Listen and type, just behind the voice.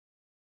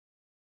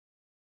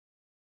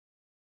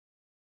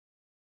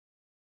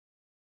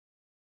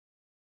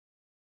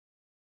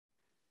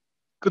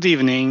Good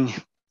evening.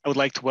 I would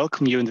like to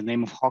welcome you in the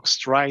name of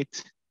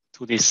Haag-Streit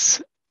to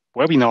this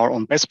webinar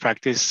on best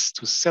practice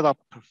to set up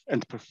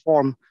and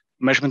perform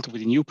measurement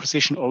with the new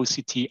precision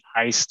OCT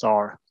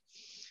Eyestar.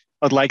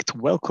 I'd like to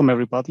welcome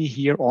everybody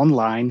here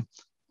online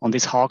on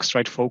this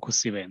Haag-Streit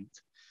focus event.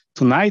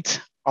 Tonight,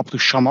 Abdo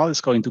Jamal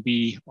is going to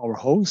be our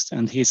host,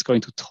 and he's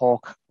going to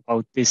talk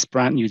about this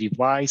brand new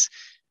device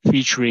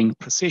featuring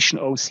precision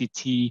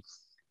OCT,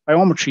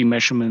 biometry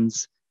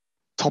measurements,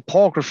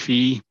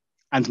 topography,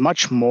 and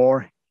much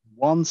more in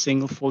one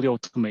single fully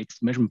automated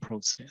measurement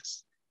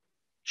process.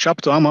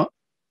 Abdo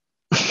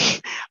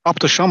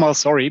Jamal,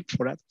 sorry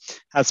for that,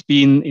 has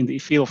been in the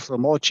field of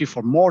ophthalmology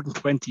for more than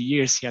 20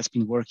 years. He has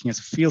been working as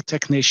a field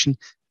technician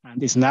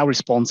and is now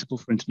responsible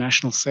for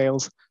international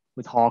sales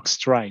with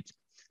Haag-Streit.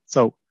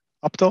 So,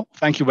 Abdo,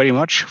 thank you very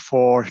much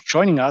for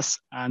joining us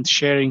and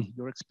sharing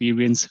your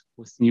experience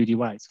with the new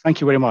device.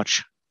 Thank you very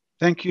much.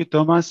 Thank you,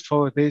 Thomas,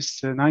 for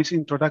this nice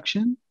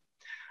introduction.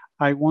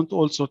 I want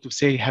also to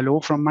say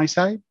hello from my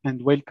side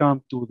and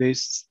welcome to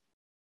this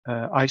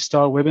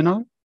Eyestar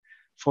webinar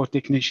for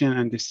technicians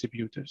and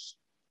distributors.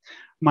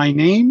 My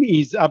name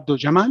is Abdo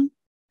Jamal.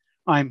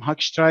 I'm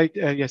Haag-Streit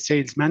Area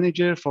Sales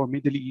Manager for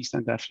Middle East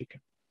and Africa.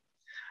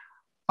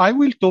 I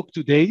will talk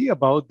today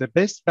about the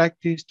best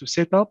practice to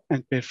set up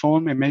and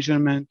perform a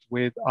measurement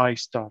with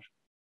Eyestar,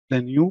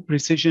 the new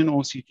precision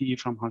OCT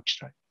from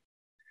Haag-Streit.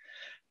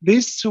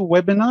 This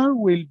webinar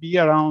will be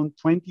around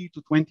 20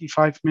 to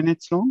 25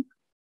 minutes long,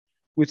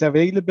 with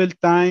available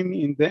time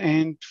in the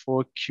end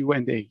for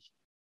Q&A.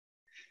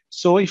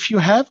 So if you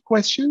have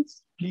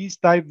questions, please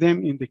type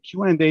them in the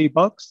Q&A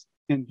box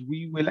and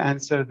we will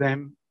answer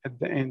them at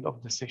the end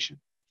of the session.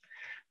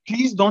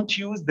 Please don't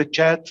use the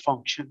chat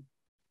function.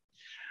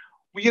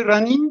 We are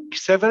running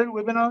several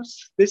webinars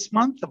this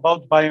month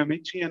about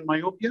biometry and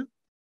myopia.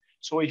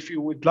 So if you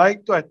would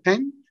like to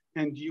attend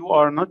and you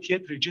are not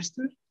yet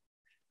registered,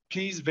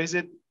 please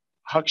visit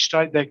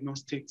Haag-Streit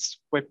Diagnostics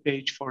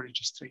webpage for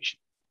registration.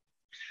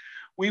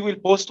 We will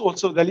post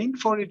also the link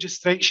for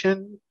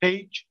registration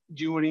page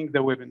during the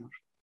webinar.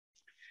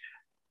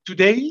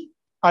 Today,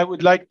 I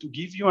would like to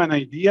give you an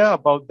idea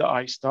about the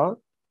Eyestar,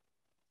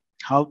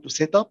 how to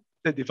set up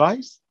the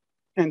device,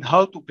 and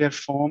how to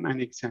perform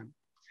an exam.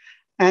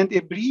 And a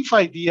brief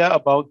idea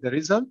about the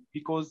result,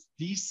 because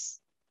this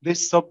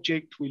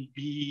subject will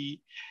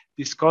be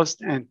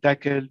discussed and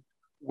tackled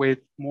with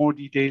more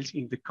details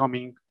in the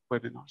coming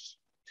webinars.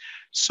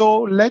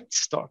 So let's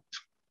start.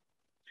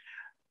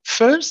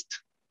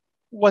 First,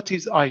 what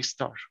is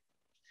Eyestar?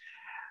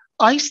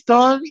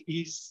 Eyestar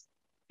is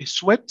a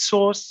swept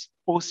source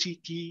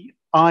OCT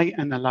eye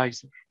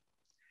analyzer.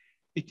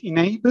 It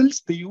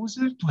enables the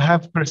user to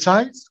have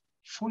precise,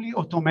 fully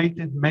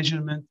automated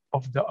measurement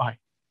of the eye.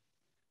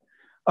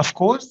 Of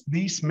course,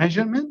 this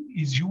measurement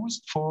is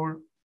used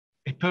for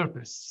a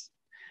purpose.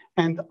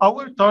 And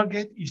our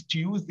target is to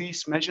use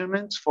these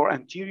measurements for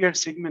anterior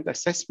segment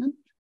assessment,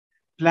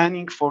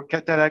 planning for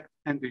cataract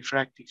and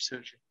refractive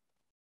surgery.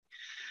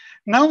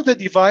 Now the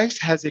device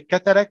has a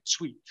cataract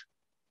suite,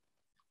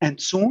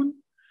 and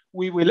soon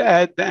we will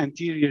add the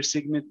anterior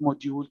segment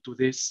module to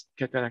this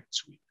cataract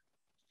suite.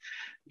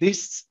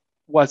 This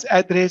was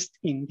addressed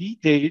in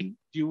detail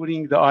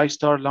during the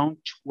Eyestar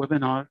launch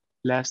webinar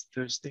last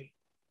Thursday.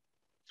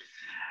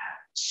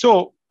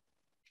 So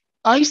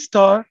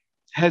Eyestar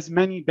has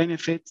many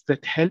benefits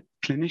that help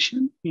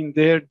clinicians in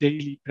their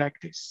daily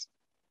practice.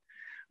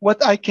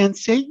 What I can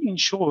say in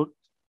short,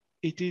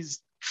 it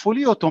is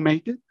fully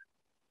automated,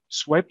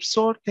 swept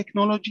source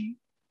technology,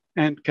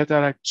 and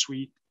cataract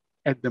suite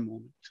at the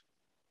moment.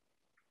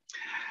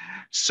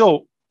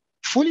 So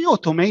fully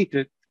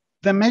automated,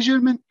 the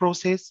measurement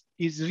process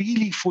is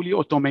really fully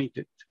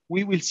automated.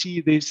 We will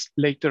see this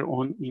later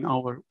on in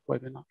our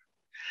webinar.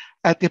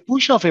 At the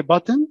push of a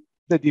button,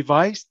 the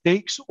device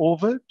takes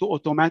over to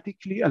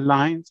automatically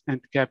align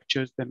and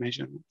captures the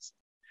measurements.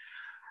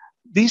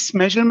 These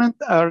measurements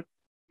are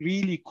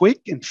really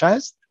quick and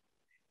fast.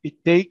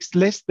 It takes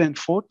less than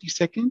 40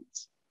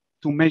 seconds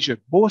to measure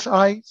both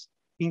eyes,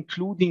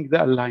 including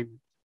the alignment.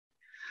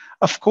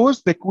 Of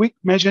course, the quick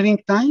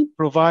measuring time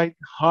provides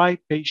high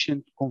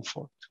patient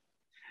comfort.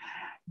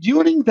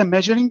 During the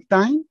measuring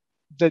time,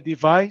 the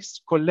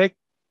device collects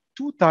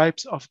two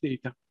types of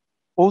data,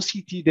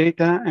 OCT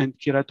data and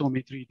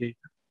keratometry data.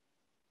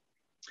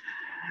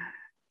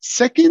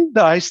 Second,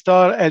 the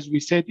Eyestar, as we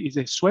said, is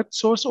a swept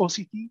source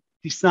OCT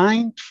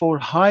designed for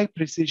high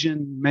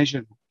precision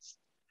measurements.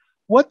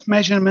 What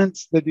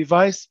measurements the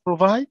device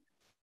provides?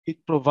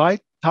 It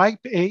provides type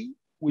A,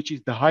 which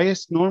is the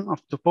highest norm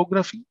of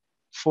topography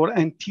for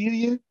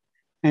anterior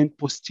and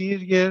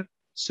posterior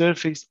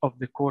surface of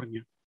the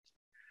cornea.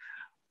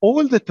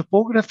 All the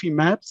topography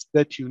maps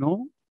that you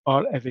know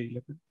are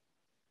available.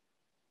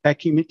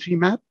 Pachymetry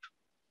map,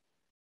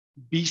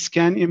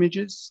 B-scan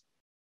images,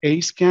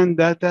 A-scan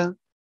data,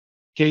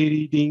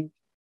 K-reading,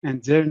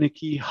 and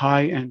Zernike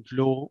high and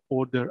low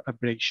order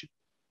aberration.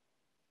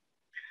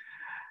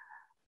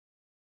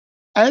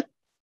 At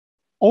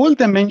all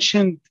the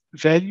mentioned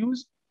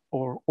values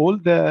or all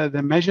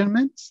the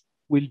measurements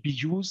will be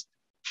used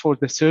for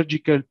the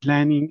surgical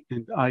planning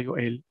and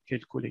IOL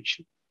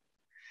calculation.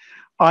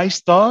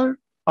 Eyestar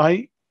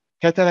Eye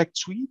Cataract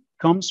Suite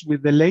comes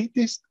with the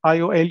latest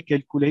IOL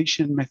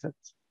calculation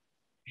methods,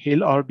 Hill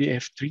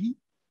RBF3,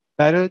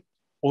 Barrett,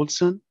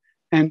 Olson,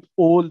 and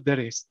all the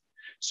rest.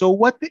 So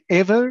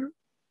whatever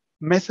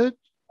method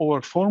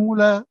or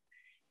formula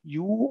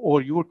you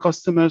or your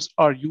customers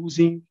are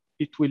using,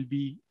 it will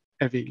be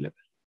available.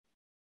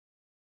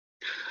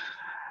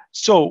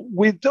 So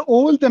with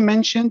all the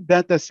mentioned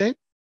data set,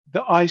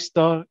 the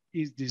Eyestar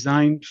is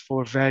designed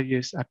for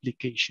various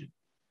applications.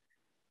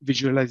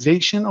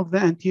 Visualization of the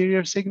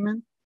anterior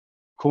segment,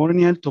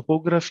 corneal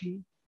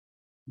topography,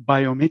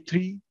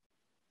 biometry,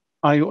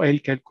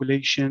 IOL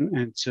calculation,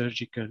 and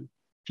surgical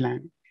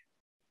planning.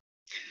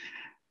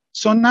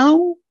 So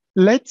now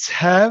let's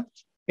have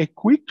a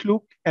quick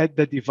look at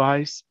the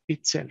device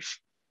itself.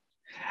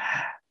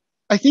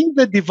 I think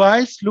the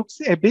device looks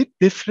a bit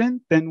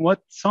different than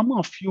what some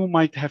of you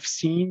might have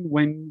seen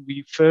when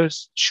we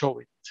first show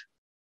it.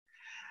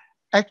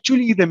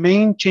 Actually, the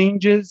main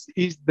changes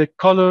is the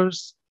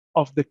colors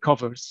of the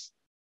covers.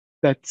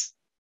 That's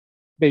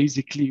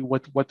basically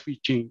what we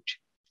change.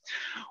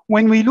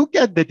 When we look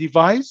at the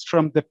device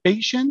from the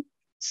patient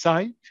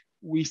side,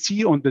 we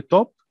see on the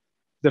top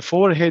the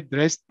forehead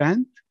rest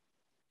band,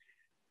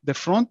 the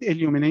front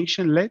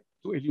illumination LED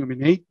to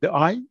illuminate the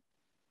eye,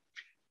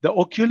 the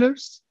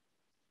oculars,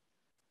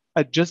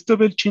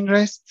 adjustable chin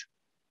rest,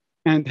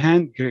 and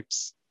hand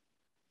grips.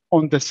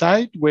 On the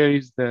side, where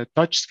is the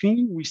touch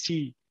screen, we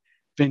see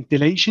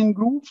ventilation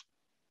groove,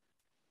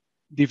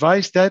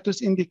 device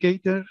status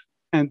indicator,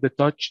 and the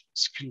touch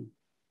screen.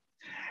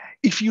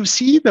 If you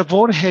see the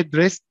forehead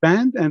rest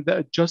band and the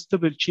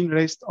adjustable chin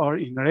rest are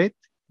in red,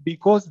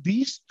 because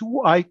these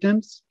two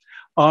items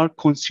are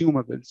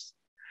consumables.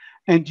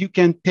 And you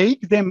can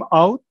take them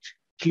out,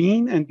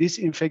 clean and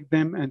disinfect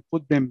them, and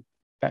put them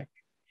back.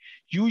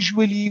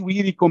 Usually,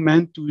 we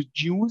recommend to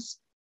use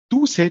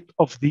 2 sets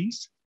of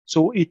these,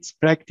 so it's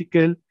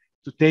practical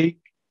to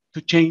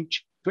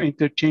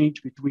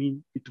interchange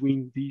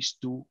between these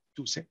two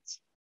sets.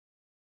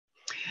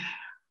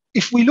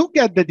 If we look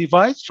at the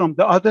device from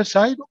the other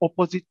side,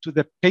 opposite to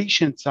the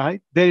patient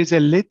side, there is a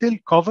little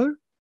cover.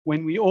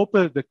 When we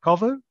open the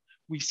cover,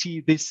 we see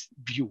this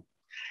view.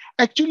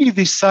 Actually,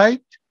 this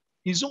side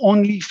is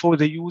only for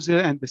the user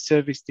and the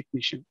service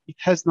technician. It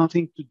has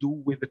nothing to do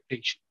with the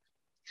patient.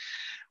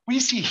 We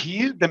see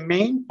here the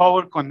main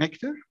power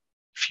connector,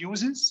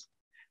 fuses,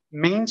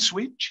 main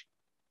switch,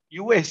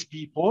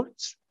 USB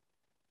ports,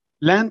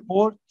 LAN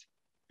port,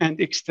 and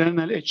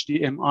external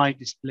HDMI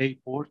display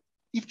port.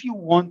 If you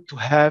want to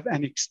have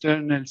an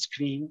external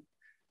screen,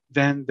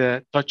 then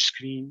the touch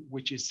screen,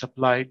 which is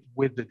supplied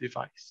with the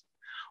device.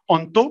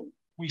 On top,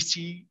 we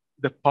see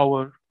the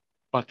power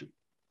button.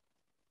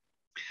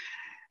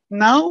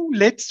 Now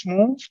let's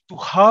move to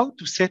how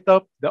to set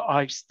up the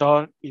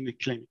Eyestar in a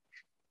clinic.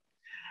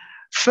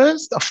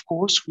 First, of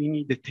course, we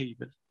need a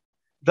table.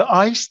 The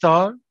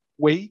Eyestar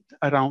weighs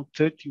around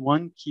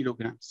 31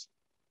 kilograms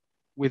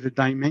with a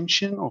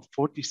dimension of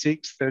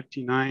 46,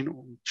 39,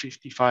 or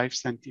 55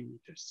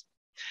 centimeters.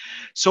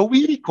 So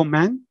we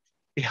recommend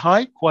a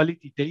high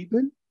quality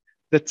table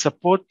that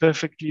supports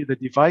perfectly the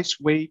device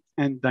weight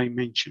and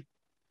dimension.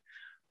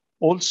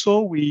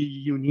 Also,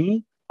 you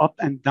need up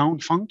and down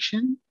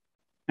function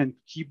and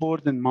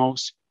keyboard and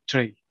mouse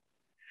tray.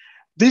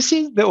 This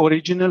is the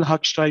original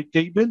Haag-Streit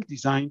table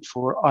designed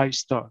for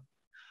Eyestar.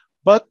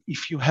 But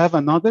if you have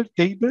another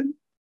table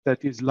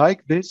that is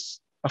like this,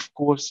 of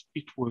course,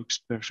 it works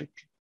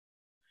perfectly.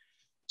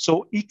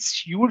 So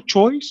it's your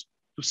choice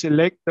to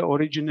select the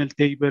original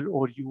table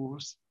or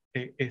use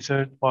a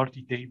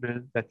third-party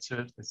table that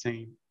serves the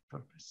same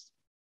purpose.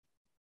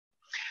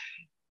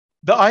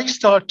 The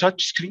Eyestar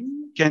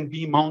touchscreen can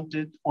be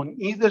mounted on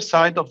either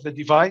side of the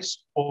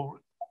device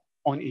or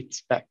on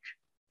its back.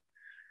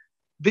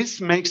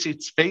 This makes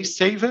it space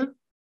saver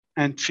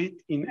and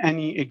fit in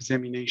any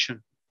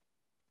examination.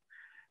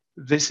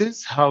 This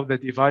is how the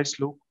device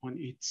looks on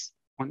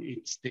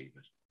its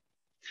table.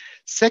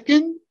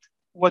 Second,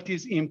 what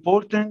is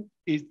important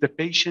is the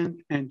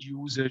patient and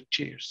user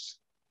chairs.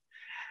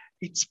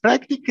 It's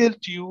practical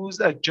to use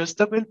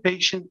adjustable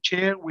patient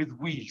chair with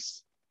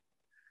wheels.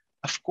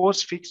 Of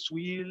course,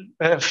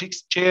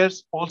 fixed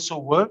chairs also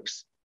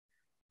works.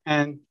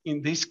 And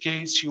in this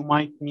case, you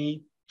might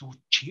need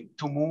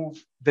to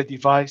move the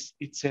device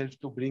itself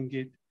to bring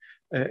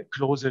it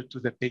closer to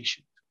the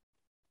patient.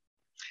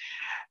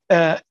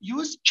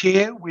 Use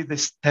chair with a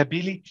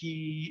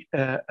stability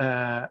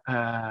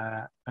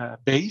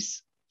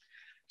base,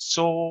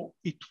 so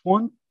it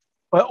won't,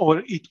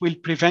 or it will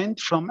prevent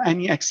from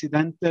any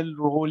accidental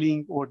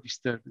rolling or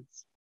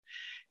disturbance.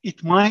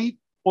 It might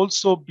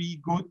also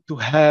be good to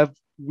have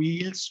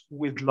wheels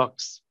with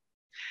locks.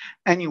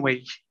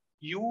 Anyway,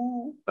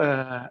 you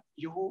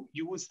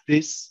use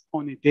this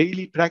on a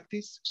daily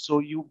practice, so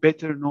you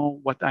better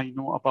know what I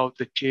know about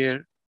the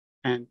chair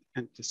and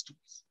the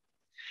stools.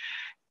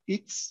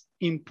 It's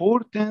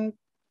important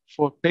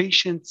for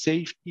patient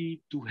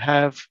safety to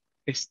have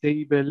a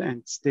stable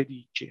and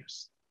steady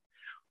chairs.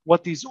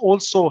 What is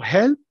also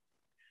help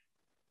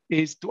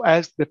is to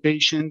ask the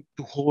patient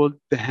to hold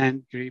the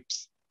hand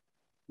grips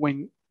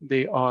when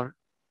they are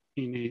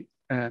in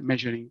a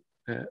measuring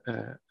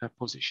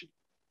position.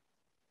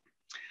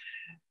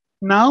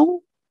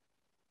 Now,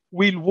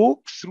 we'll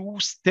walk through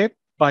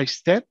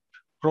step-by-step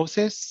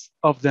process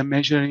of the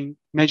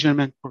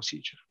measurement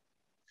procedure.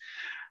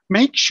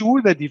 Make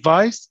sure the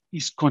device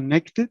is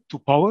connected to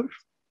power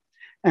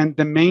and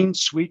the main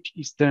switch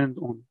is turned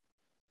on.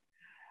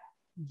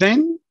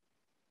 Then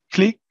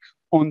click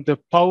on the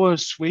power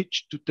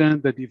switch to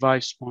turn the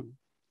device on.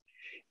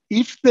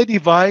 If the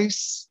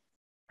device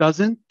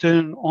doesn't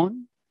turn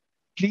on,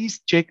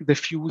 please check the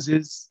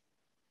fuses.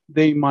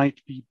 They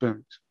might be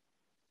burned.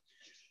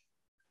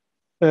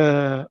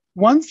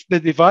 Once the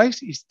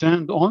device is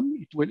turned on,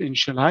 it will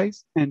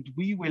initialize and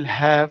we will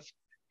have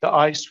the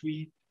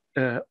iSuite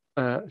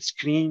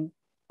screen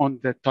on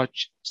the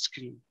touch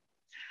screen.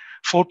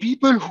 For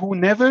people who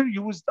never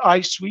used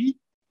iSuite,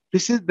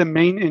 this is the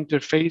main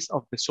interface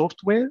of the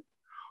software,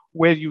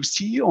 where you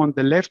see on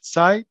the left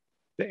side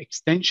the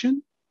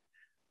extension.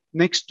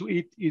 Next to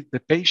it is the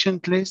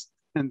patient list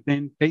and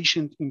then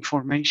patient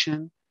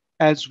information,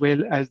 as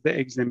well as the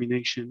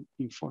examination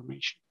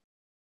information.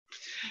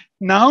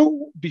 Now,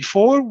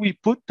 before we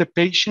put the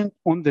patient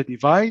on the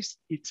device,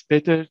 it's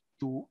better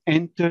to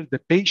enter the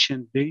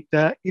patient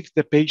data if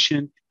the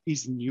patient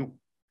is new.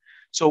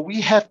 So we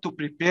have to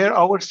prepare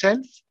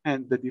ourselves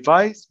and the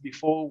device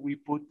before we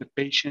put the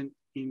patient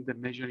in the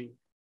measuring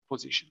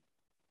position.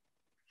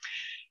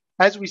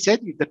 As we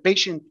said, if the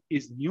patient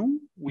is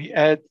new, we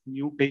add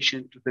new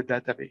patient to the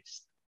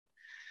database.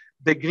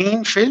 The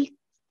green field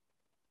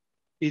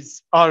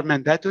are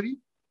mandatory,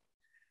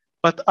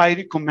 but I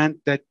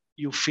recommend that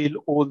you fill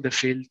all the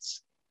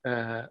fields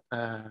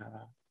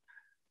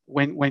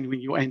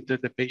when you enter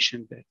the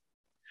patient data.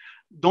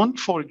 Don't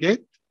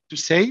forget to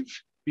save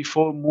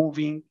before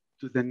moving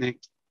to the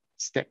next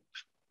step.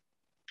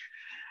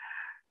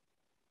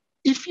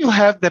 If you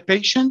have the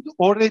patient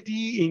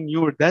already in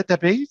your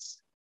database,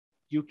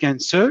 you can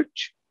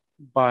search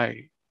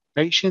by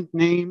patient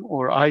name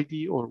or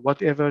ID or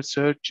whatever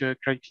search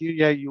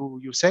criteria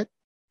you set,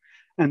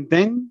 and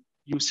then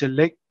you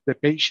select the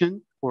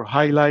patient or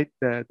highlight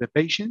the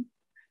patient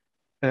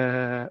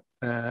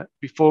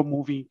before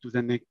moving to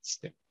the next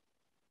step.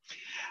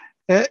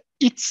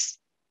 It's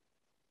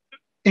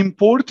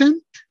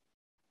important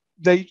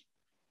that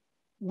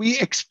we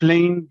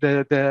explain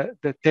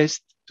the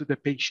test to the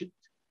patient.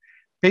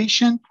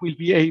 Patient will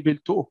be able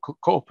to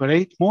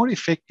cooperate more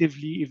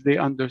effectively if they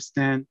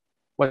understand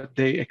what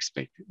they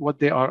expect,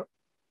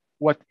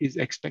 what is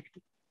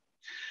expected.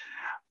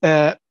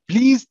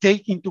 Please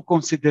take into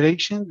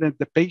consideration that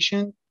the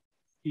patient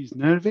is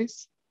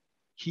nervous.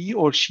 He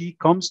or she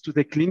comes to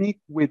the clinic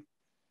with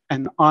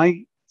an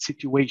eye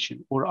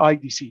situation or eye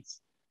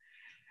disease.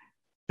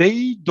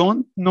 They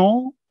don't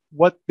know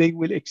what they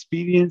will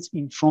experience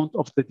in front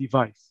of the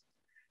device.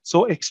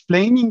 So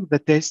explaining the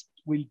test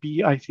will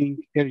be, I think,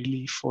 a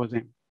relief for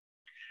them.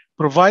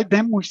 Provide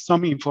them with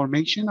some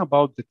information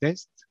about the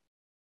test,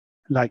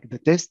 like the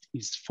test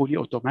is fully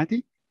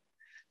automatic.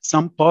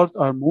 Some parts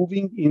are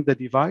moving in the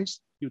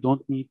device. You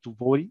don't need to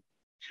worry.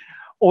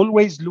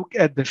 Always look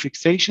at the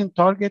fixation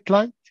target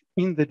light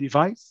in the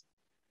device.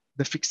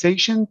 The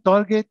fixation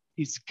target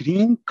is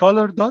green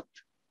color dot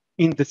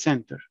in the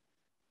center.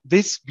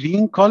 This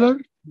green color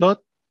dot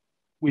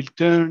will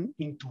turn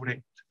into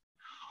red.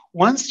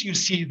 Once you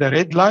see the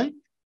red light,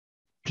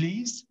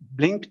 please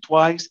blink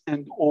twice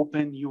and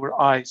open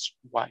your eyes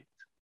wide.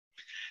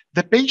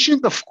 The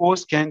patient, of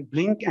course, can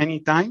blink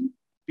anytime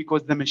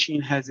because the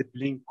machine has a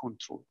blink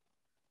control.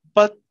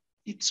 But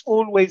it's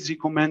always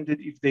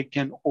recommended if they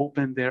can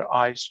open their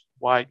eyes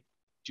wide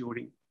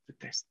during the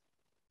test.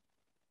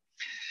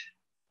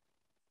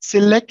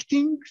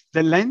 Selecting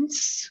the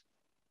lens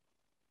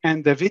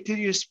and the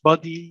vitreous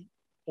body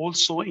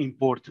also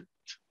important.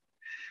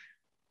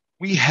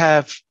 We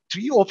have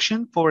 3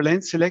 options for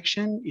lens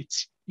selection.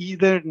 It's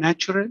either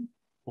natural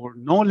or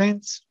no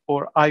lens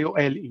or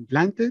IOL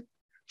implanted.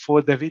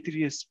 For the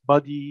vitreous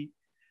body,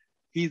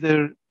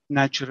 either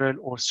natural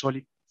or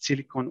solid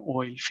silicone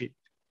oil filled.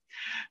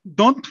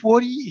 Don't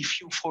worry if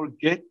you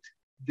forget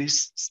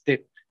this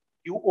step.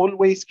 You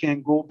always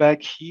can go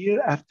back here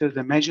after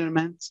the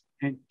measurements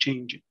and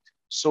change it.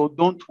 So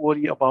don't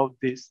worry about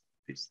this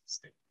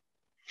step.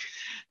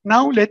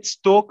 Now let's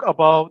talk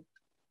about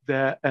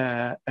the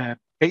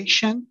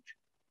patient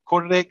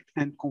correct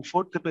and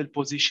comfortable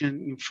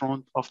position in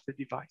front of the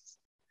device.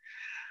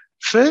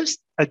 First,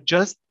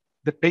 adjust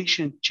the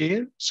patient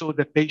chair so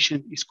the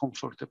patient is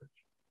comfortable.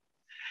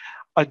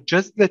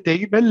 Adjust the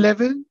table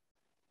level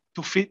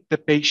to fit the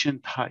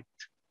patient height.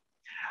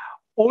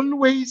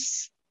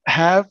 Always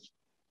have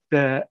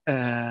the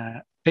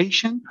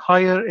patient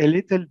higher a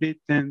little bit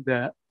than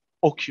the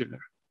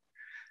ocular,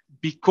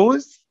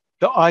 because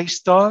the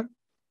Eyestar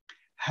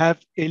have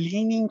a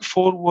leaning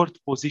forward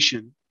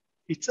position.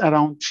 It's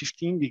around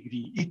 15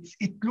 degrees.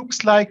 It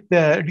looks like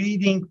the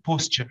reading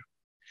posture.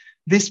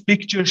 This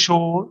picture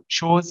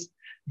shows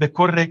the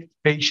correct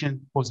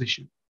patient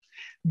position.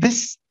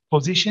 This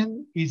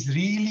position is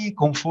really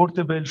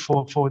comfortable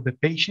for the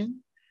patient,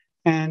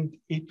 and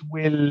it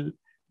will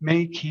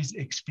make his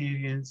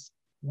experience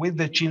with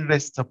the chin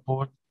rest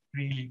support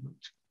really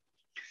good.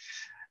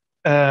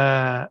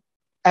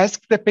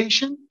 Ask the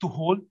patient to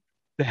hold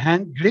the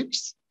hand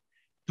grips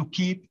to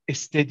keep a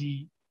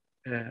steady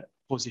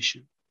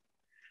position.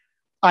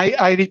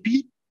 I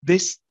repeat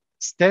this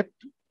step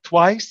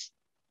twice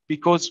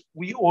because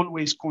we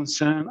always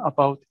concern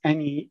about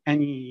any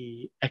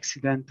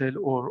accidental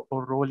or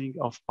rolling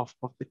of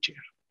the chair.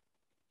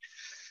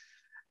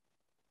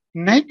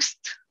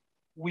 Next,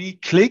 we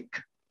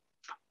click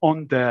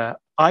on the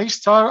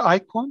Eyestar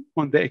icon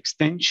on the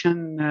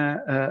extension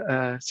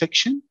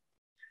section,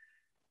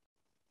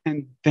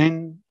 and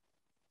then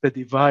the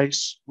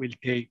device will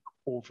take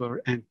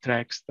over and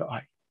tracks the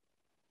eye.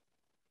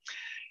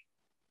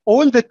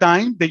 All the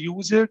time, the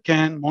user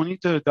can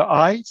monitor the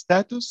eye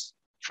status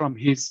from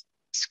his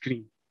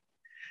screen.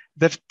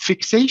 The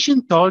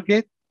fixation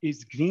target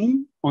is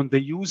green on the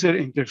user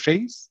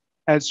interface,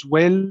 as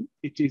well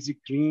it is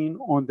green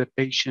on the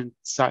patient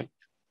side.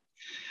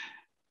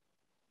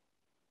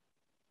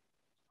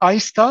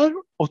 Eyestar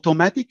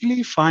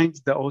automatically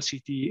finds the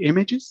OCT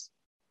images,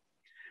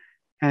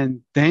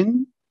 and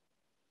then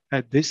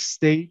at this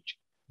stage,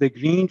 the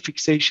green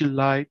fixation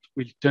light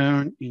will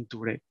turn into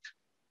red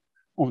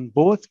on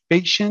both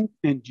patient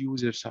and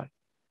user side.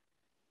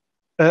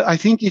 I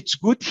think it's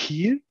good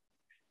here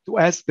to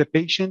ask the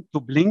patient to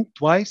blink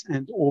twice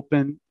and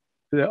open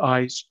the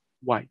eyes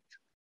wide.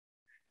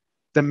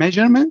 The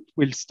measurement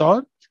will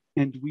start,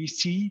 and we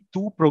see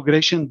two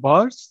progression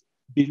bars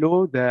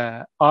below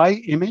the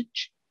eye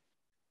image,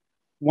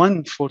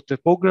 one for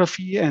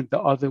topography and the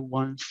other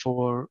one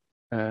for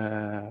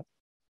keratometry.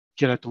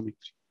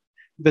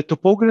 The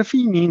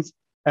topography means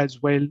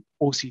as well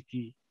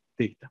OCT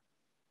data.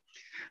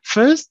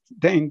 First,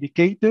 the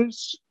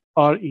indicators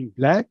are in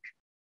black,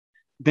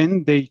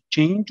 then they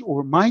change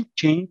or might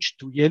change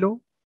to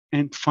yellow,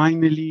 and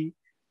finally,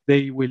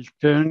 they will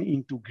turn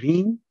into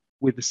green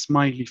with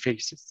smiley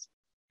faces.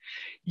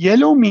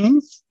 Yellow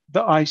means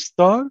the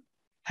Eyestar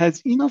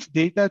has enough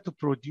data to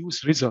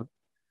produce result,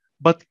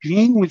 but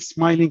green with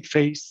smiling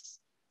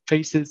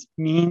faces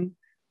mean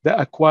the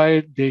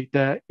acquired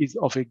data is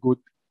of a good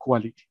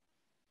quality.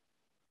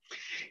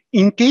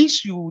 In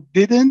case you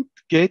didn't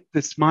get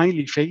the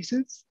smiley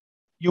faces,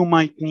 you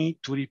might need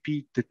to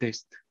repeat the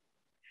test.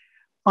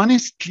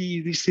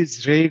 Honestly, this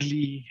is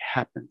rarely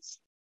happens.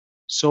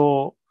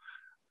 So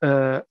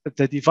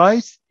the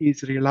device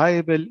is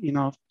reliable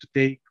enough to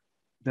take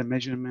the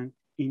measurement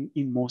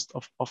in most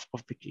of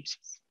the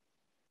cases.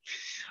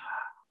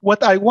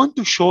 What I want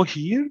to show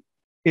here,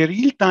 a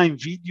real-time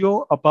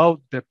video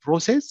about the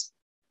process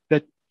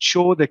that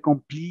show the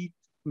complete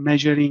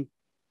measuring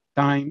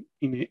time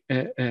in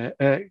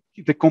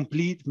the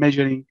complete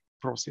measuring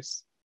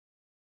process.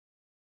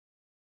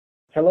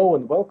 Hello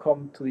and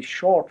welcome to this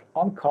short,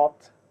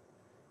 uncut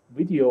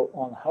video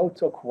on how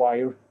to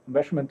acquire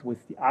measurement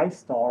with the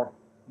Eyestar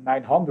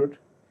 900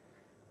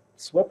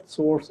 swept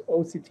source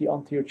OCT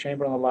anterior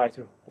chamber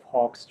analyzer of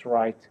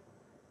Haag-Streit.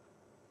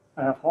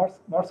 I have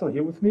Marcel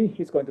here with me.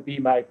 He's going to be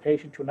my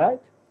patient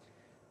tonight.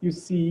 You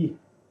see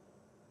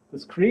the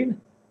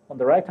screen. On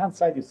the right-hand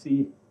side, you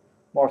see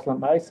Marcel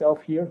and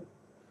myself here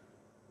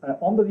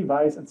on the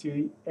device, and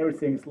see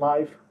everything is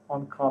live,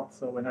 uncut.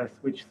 So when I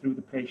switch through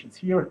the patients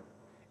here,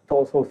 it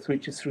also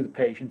switches through the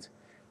patients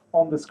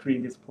on the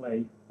screen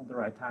display on the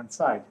right-hand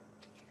side.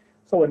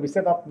 So when we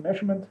set up the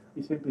measurement,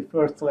 we simply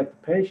first select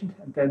the patient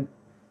and then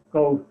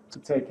go to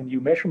take a new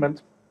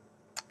measurement.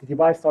 The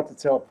device starts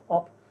itself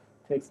up,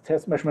 takes a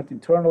test measurement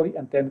internally,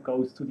 and then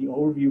goes to the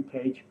overview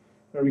page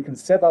where we can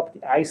set up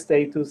the eye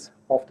status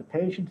of the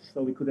patient.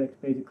 So we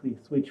could basically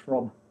switch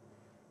from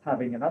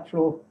having a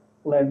natural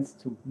lens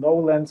to no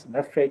lens, an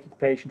F-phakic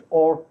patient,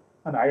 or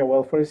an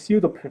IOL for a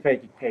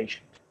pseudo-phakic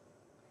patient.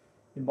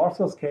 In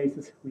Marcel's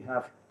cases, we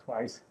have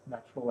twice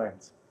natural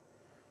lens.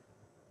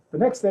 The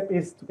next step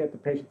is to get the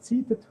patient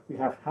seated. We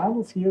have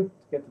handles here to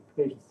get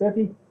the patient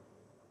steady,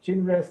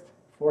 chin rest,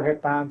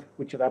 forehead band,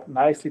 which adapt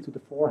nicely to the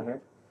forehead.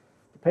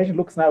 The patient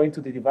looks now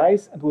into the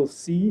device and will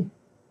see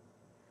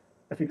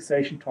a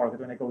fixation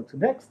target. When I go to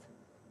next,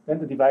 then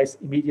the device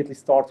immediately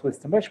starts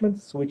with the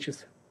measurement,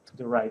 switches to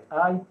the right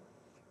eye,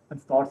 and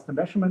starts the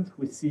measurement.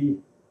 We see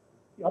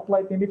the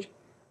uplight image,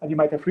 and you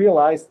might have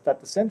realized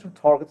that the central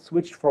target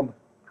switched from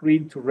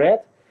green to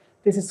red.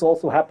 This is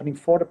also happening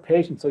for the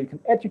patient, so you can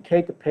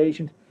educate the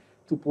patient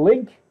to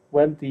blink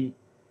when the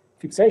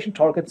fixation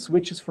target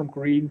switches from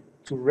green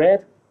to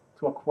red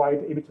to acquire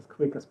the image as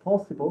quick as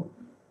possible,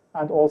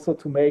 and also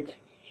to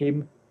make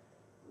him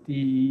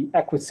the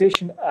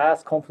acquisition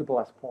as comfortable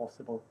as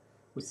possible.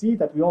 We see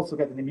that we also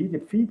get an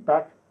immediate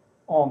feedback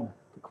on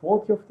the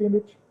quality of the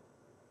image,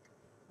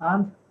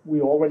 and we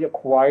already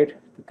acquired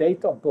the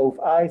data on both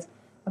eyes,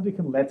 and we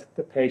can let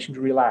the patient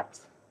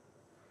relax.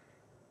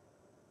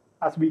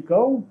 As we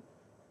go,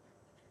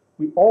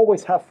 we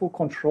always have full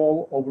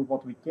control over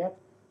what we get.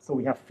 So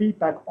we have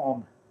feedback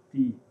on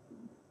the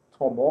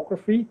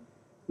tomography,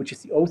 which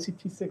is the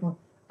OCT signal,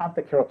 and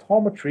the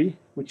keratometry,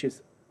 which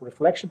is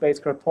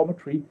reflection-based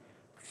keratometry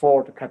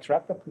for the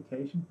cataract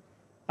application.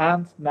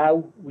 And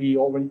now we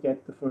already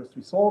get the first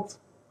results.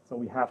 So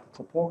we have the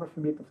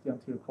topography mid of the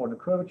anterior corneal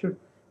curvature.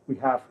 We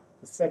have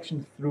the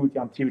section through the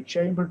anterior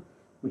chamber.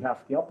 We have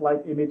the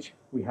uplight image.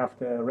 We have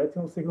the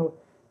retinal signal.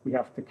 We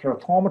have the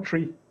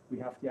keratometry. We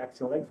have the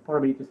axial length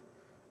parameters.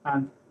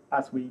 And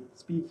as we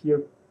speak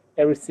here,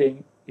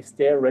 everything is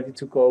there ready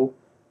to go.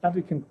 And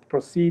we can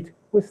proceed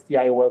with the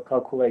IOL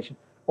calculation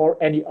or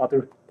any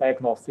other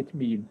diagnostic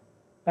mean.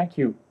 Thank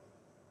you.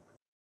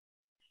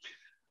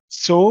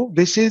 So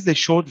this is a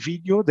short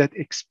video that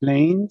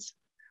explains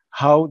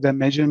how the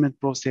measurement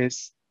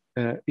process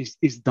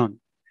is done.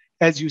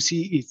 As you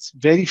see, it's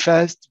very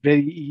fast,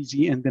 very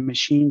easy, and the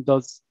machine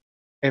does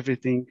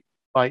everything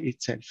by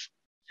itself.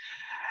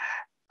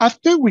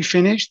 After we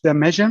finish the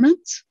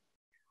measurements,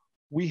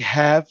 we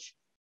have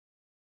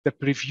the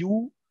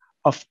preview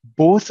of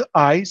both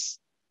eyes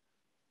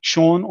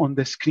shown on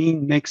the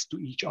screen next to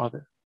each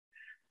other.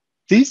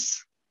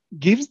 This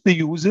gives the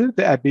user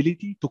the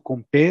ability to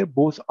compare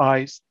both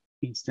eyes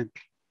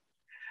instantly.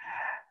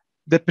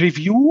 The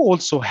preview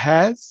also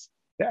has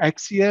the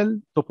axial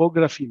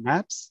topography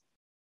maps,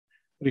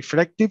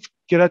 refractive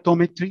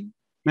keratometry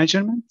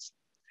measurements,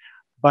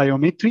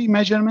 biometric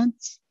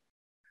measurements,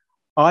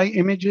 eye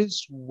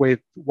images with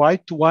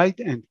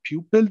wide-to-wide and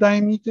pupil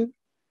diameter,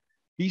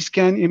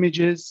 B-scan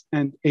images,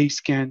 and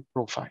A-scan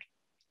profile.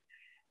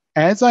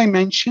 As I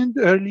mentioned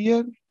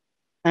earlier,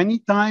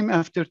 anytime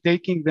after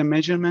taking the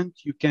measurement,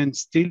 you can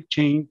still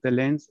change the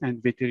lens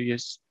and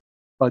vitreous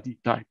body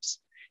types.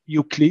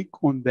 You click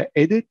on the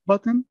edit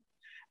button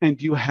and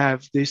you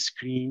have this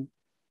screen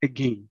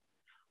again.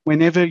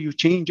 Whenever you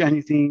change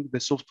anything, the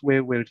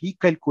software will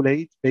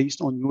recalculate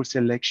based on your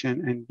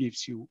selection and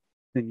gives you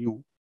the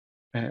new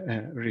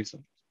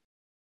result.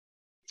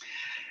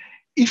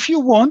 If you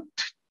want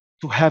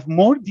to have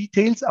more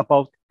details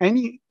about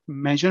any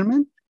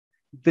measurement,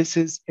 this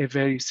is a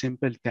very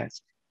simple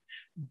task.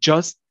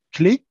 Just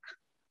click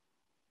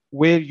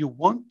where you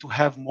want to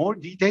have more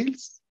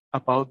details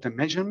about the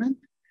measurement,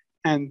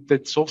 and the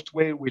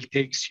software will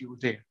take you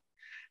there.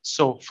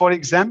 So for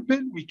example,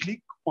 we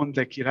click on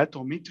the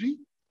keratometry,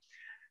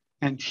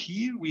 and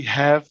here we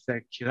have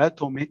the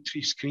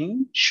keratometry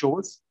screen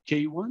shows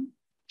K1,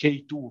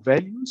 K2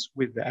 values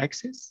with the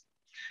axis,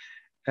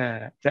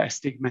 the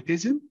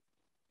astigmatism.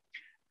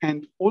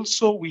 And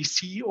also we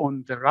see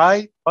on the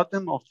right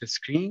bottom of the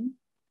screen,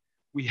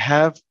 we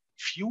have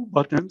few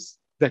buttons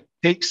that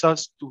takes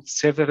us to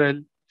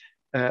several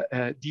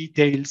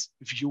details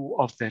view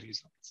of the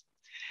results.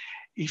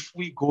 If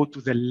we go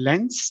to the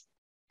lens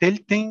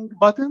tilting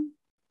button,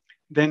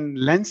 then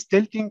lens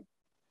tilting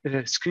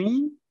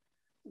screen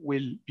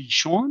will be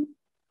shown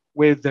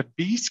where the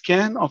B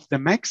scan of the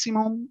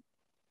maximum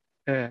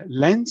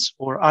lens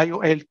or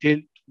IOL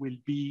tilt will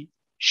be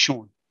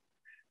shown.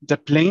 The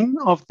plane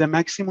of the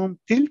maximum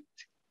tilt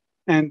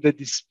and the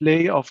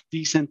display of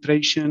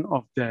decentration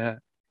of the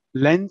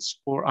lens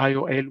or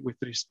IOL with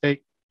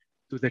respect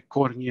to the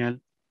corneal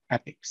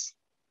apex.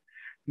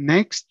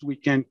 Next, we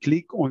can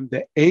click on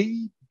the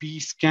A-B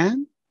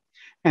scan,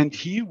 and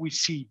here we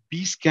see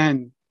B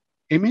scan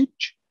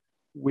image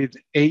with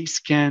A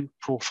scan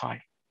profile.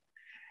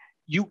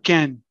 You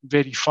can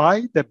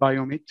verify the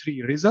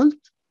biometry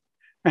result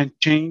and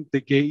change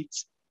the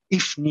gates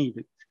if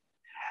needed.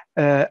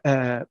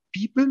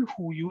 People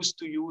who used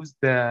to use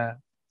the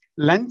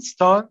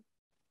LensStar,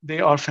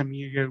 they are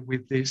familiar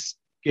with this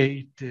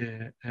gate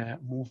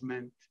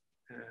movement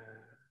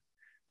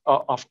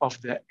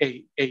of the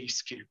A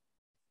scan.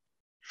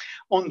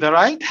 On the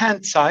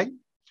right-hand side,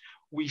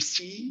 we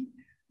see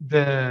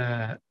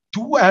the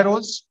two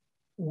arrows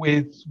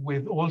with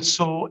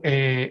also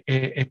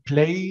a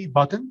play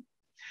button.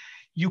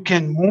 You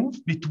can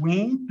move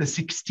between the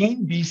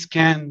 16 B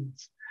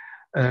scans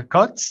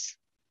cuts,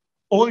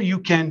 or you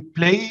can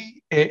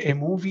play a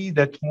movie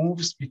that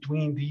moves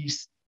between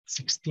these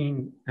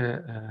 16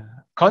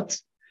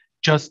 cuts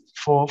just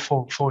for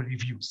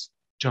reviews,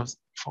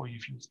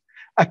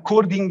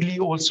 Accordingly,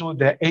 also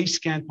the A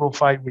scan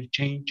profile will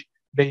change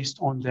based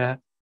on the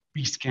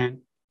B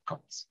scan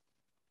cuts.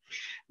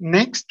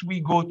 Next,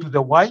 we go to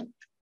the wide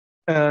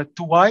to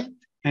wide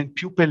and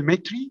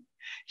pupilmetry.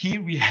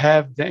 Here we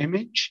have the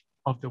image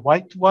of the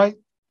wide to wide,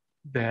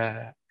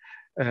 the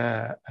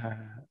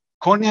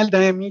corneal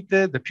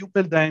diameter, the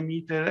pupil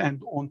diameter,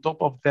 and on top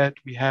of that,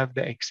 we have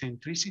the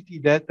eccentricity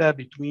data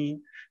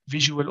between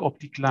visual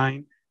optic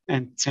line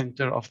and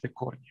center of the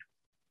cornea.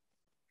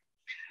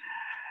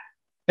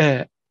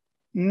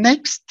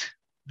 Next,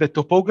 the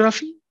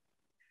topography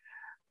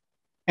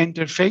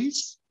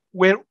interface,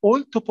 where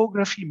all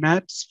topography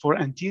maps for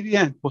anterior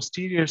and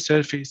posterior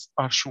surface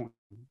are shown.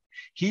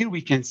 Here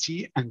we can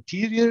see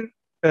anterior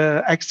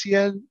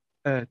axial,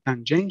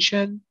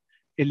 tangential,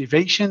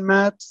 elevation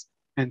maps,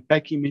 and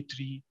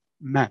pachymetry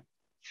map.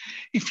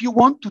 If you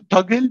want to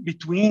toggle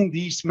between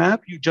these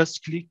maps, you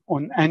just click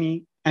on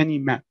any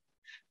map.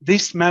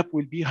 This map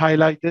will be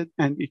highlighted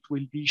and it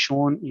will be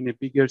shown in a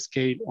bigger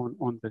scale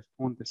on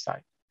the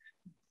side.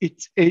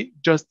 It's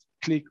just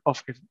click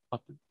of a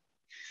button.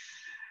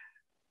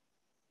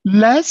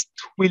 Last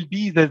will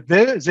be the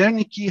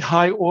Zernike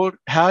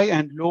high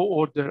and low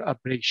order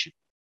abrasion.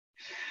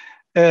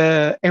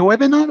 A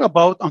webinar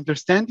about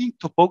understanding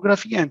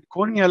topography and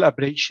corneal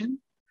abrasion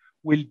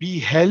will be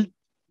held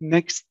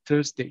next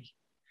Thursday.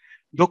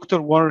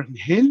 Dr. Warren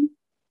Hill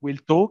will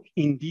talk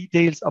in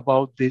details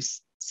about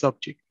this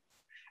subject.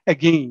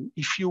 Again,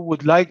 if you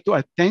would like to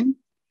attend,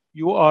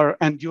 you're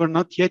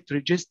not yet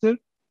registered,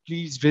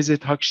 please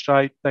visit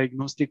Haag-Streit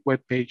diagnostic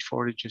webpage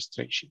for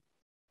registration.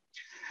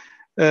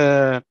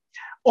 On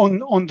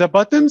the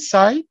bottom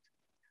side,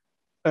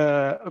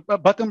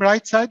 bottom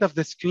right side of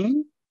the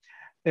screen,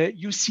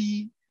 you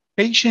see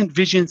patient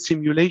vision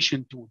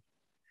simulation tool.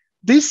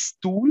 This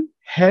tool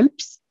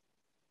helps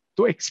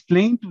to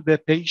explain to the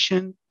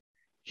patient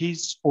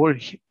his or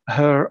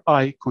her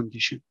eye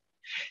condition.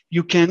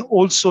 You can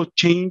also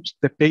change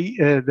the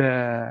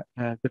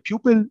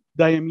pupil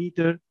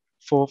diameter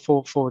for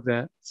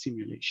the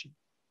simulation.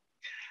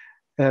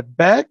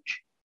 Back,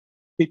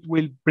 it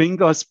will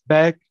bring us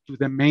back to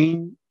the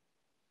main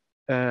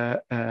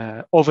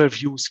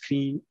overview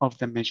screen of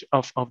the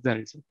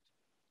result.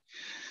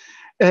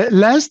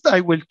 Last,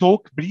 I will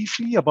talk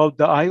briefly about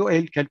the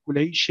IOL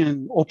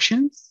calculation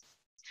options,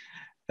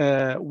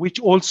 which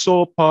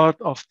also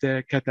part of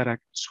the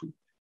cataract suite.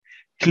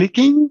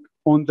 Clicking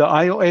on the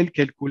IOL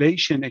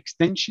calculation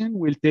extension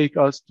will take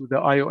us to the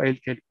IOL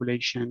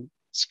calculation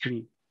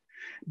screen.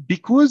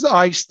 Because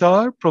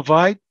Eyestar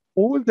provides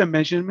all the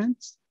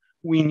measurements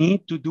we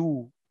need to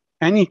do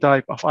any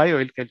type of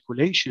IOL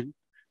calculation,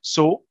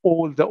 so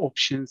all the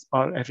options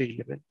are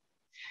available.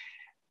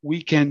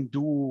 We can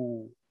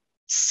do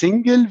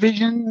single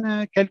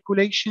vision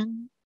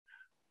calculation.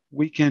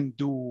 We can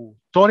do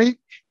toric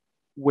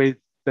with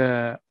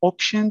the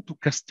option to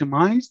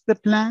customize the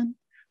plan.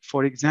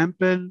 For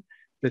example,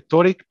 the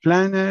toric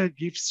planner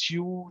gives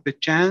you the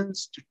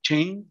chance to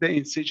change the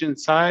incision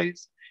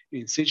size,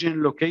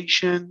 incision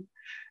location,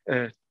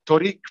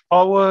 toric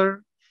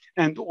power,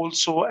 and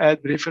also add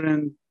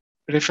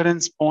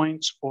reference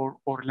points or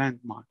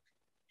landmark.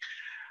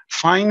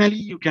 Finally,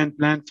 you can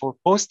plan for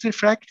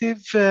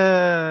post-refractive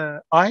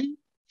eye.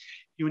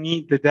 You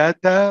need the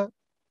data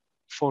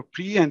for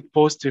pre and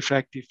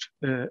post-refractive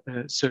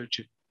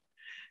surgery.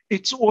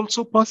 It's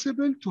also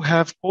possible to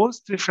have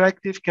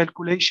post-refractive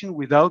calculation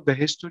without the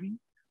history,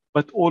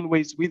 but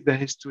always with the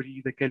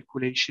history, the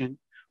calculation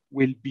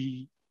will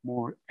be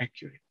more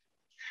accurate.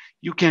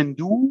 You can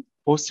do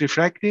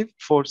post-refractive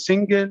for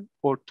single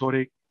or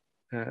toric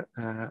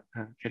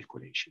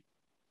calculation.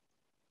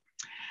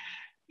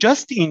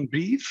 Just in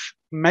brief,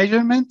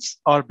 measurements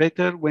are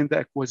better when the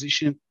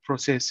acquisition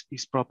process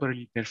is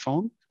properly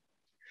performed.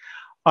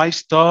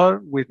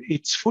 Eyestar, with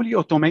its fully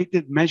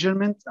automated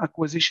measurement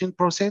acquisition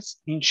process,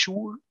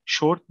 ensure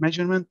short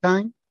measurement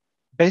time,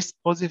 best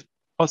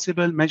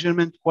possible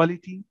measurement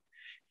quality,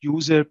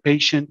 user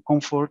patient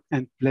comfort,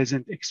 and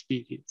pleasant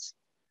experience.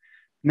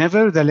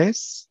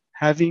 Nevertheless,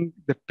 having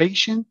the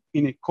patient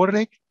in a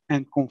correct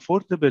and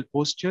comfortable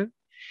posture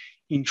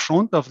in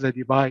front of the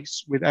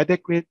device with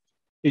adequate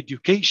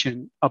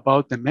education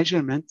about the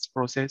measurements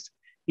process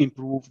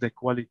improve the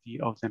quality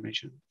of the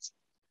measurements.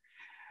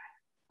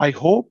 I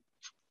hope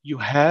you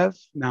have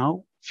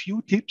now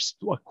few tips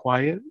to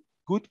acquire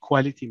good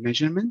quality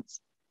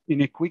measurements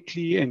in a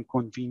quickly and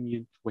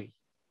convenient way.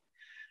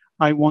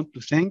 I want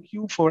to thank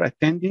you for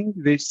attending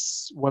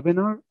this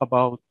webinar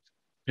about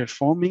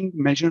performing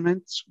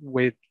measurements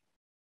with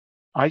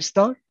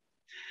Eyestar.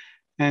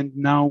 And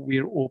now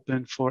we're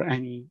open for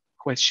any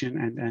question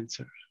and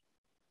answer.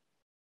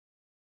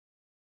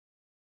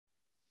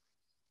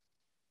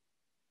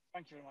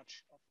 Thank you very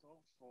much, Abdo,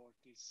 for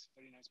this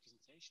very nice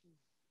presentation.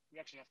 We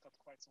actually have got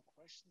quite some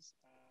questions,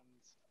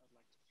 and I'd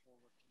like to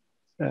forward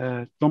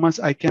to you. Thomas,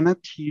 I cannot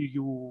hear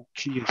you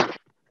clearly.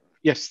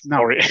 Yes, now.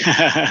 Sorry.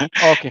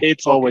 Okay.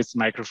 It's always the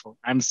microphone.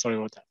 I'm sorry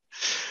about that.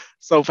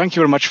 So thank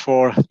you very much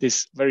for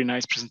this very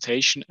nice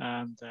presentation.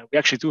 And we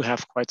actually do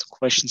have quite some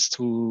questions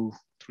to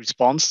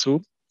respond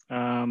to.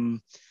 The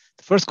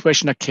first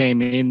question that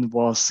came in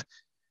was,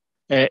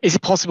 is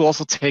it possible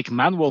also to take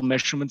manual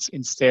measurements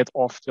instead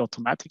of the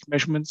automatic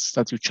measurements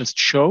that you just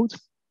showed?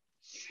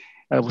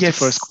 That was the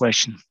first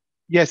question.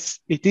 Yes,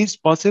 it is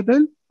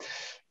possible.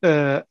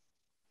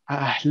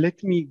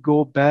 Let me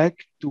go back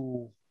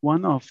to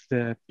one of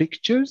the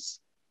pictures.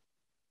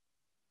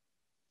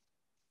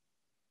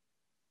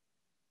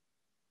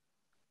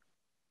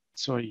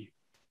 Sorry.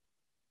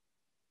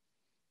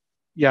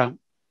 Yeah,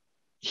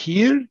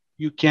 here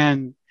you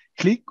can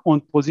click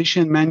on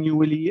position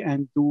manually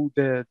and do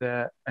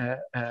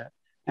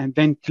and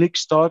then click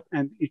start,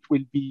 and it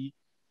will be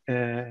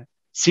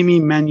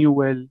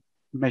semi-manual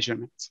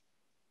measurements.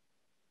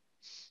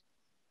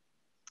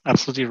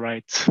 Absolutely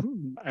right.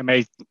 I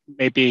may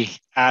maybe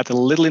add a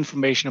little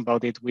information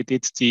about it. We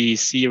did the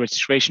CE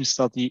registration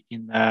study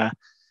in a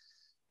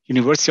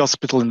university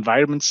hospital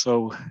environment.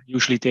 So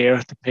usually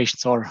there, the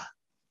patients are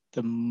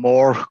the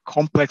more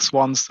complex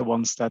ones, the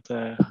ones that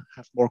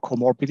have more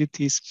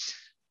comorbidities.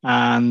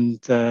 And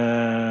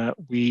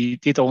we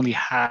did only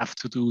have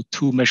to do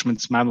 2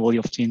 measurements manually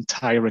of the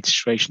entire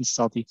registration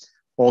study.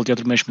 All the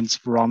other measurements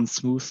run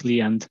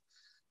smoothly, and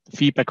the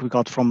feedback we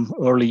got from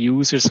early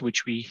users,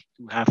 which we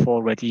do have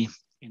already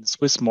in the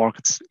Swiss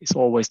markets, is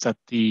always that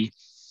the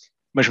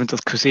measurement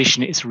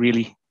acquisition is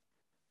really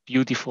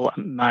beautiful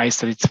and nice,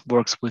 that it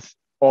works with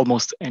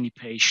almost any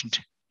patient,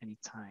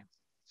 anytime.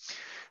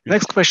 The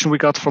next question we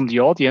got from the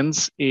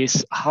audience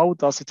is, how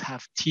does it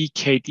have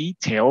TK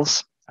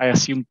details? I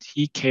assume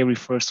TK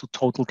refers to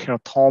total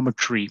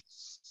keratometry,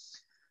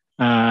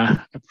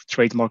 a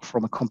trademark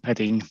from a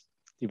competing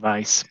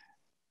device.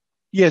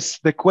 Yes,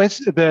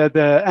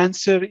 the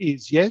answer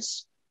is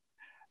yes.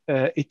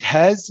 It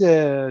has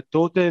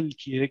total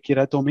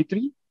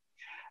keratometry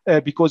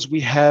because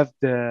we have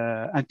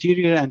the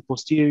anterior and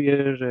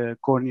posterior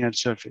corneal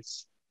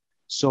surface.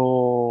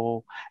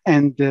 So,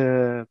 and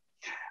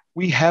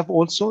we have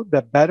also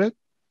the Barrett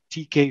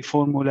TK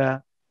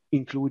formula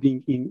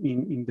including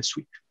in the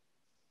suite.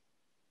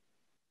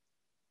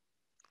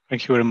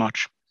 Thank you very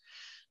much.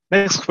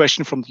 Next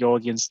question from the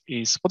audience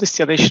is, what is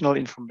the additional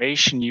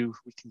information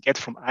we can get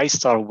from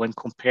Eyestar when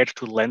compared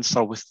to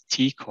LensStar with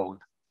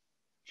T-code?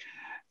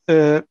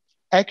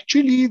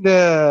 Actually,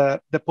 the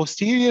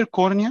posterior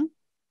cornea,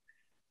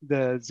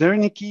 the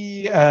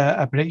Zernike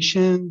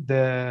ablation,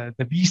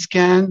 the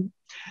B-scan,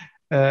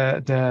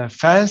 the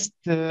fast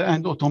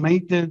and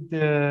automated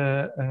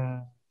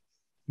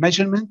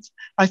measurements,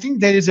 I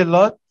think there is a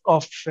lot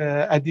of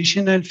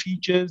additional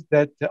features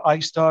that the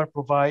Eyestar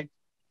provide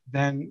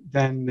than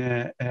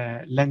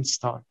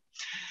LensStar.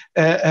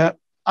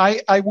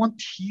 I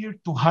want here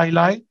to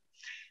highlight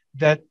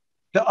that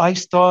the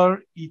Eyestar,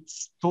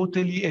 it's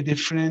totally a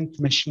different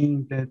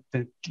machine than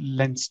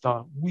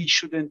LensStar. We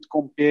shouldn't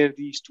compare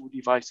these two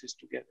devices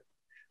together.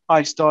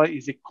 Eyestar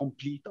is a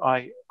complete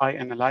eye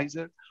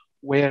analyzer,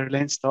 where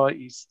LensStar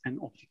is an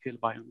optical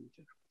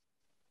biometer.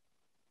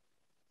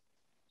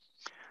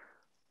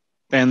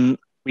 Then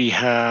we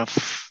have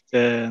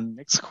the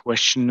next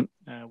question.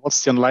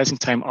 What's the analyzing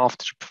time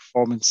after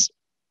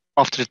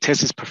the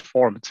test is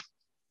performed?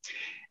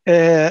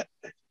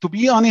 To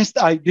be honest,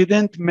 I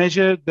didn't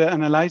measure the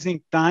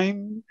analyzing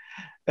time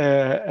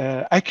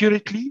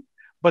accurately,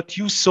 but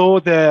you saw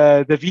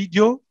the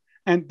video,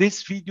 and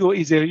this video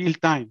is a real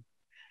time.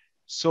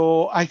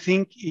 So I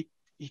think it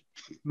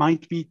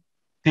might be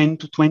 10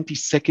 to 20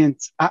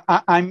 seconds.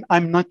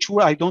 I'm not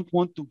sure. I don't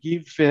want to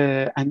give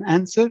an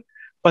answer,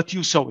 but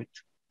you saw it.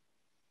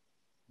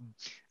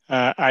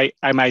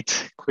 I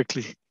might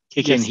quickly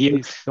kick in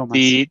here.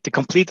 Please, the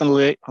complete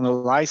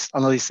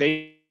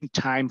analyzation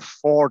time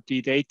for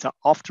the data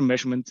after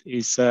measurement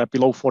is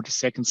below 40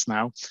 seconds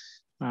now.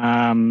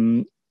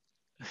 The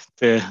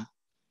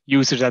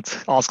user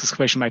that asked this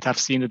question might have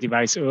seen the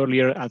device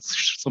earlier at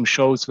some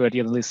shows where the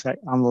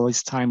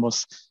analysis time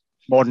was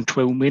more than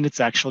 12 minutes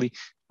actually,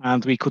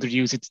 and we could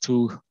reduce it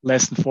to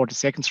less than 40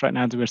 seconds right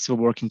now, and we're still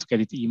working to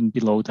get it even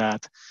below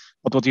that.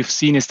 But what you've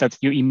seen is that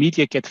you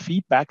immediately get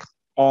feedback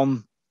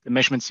on the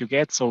measurements you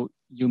get, so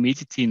you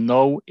immediately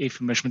know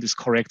if a measurement is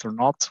correct or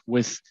not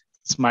with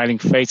smiling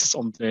faces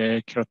on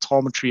the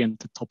keratometry and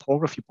the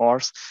topography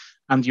bars,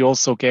 and you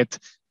also get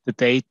the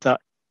data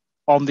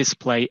on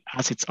display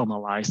as it's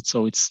analyzed.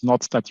 So it's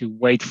not that you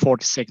wait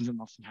 40 seconds and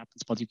nothing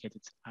happens, but you get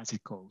it as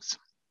it goes.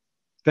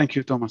 Thank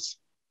you, Thomas.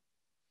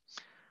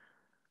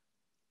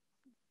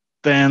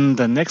 Then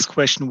the next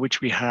question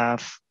which we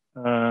have,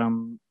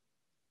 can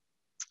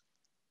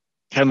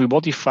we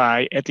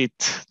modify,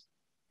 edit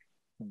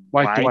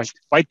white to white?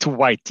 White to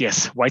white,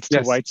 yes. White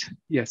to white.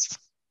 Yes.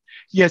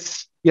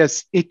 Yes,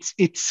 yes.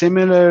 It's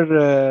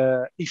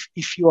similar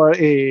if you are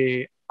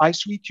a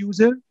iSuite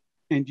user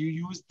and you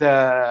use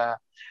the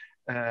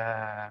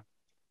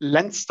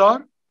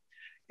LensStar,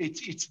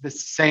 it's the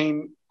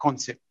same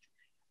concept.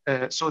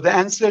 So the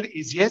answer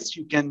is yes,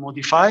 you can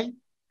modify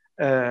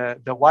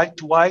the white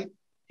to white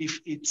if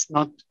it's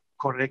not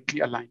correctly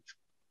aligned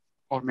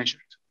or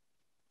measured.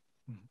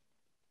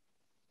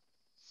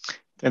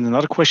 Then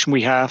another question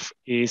we have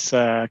is,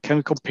 can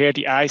we compare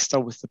the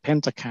Eyestar with the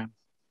Pentacam?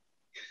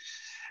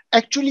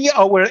 Actually,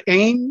 our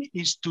aim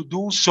is to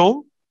do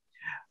so,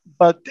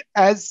 but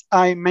as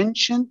I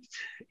mentioned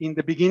in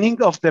the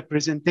beginning of the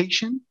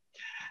presentation,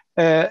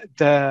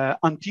 the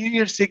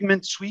anterior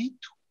segment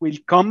suite will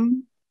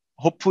come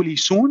hopefully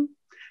soon.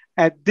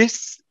 At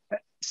this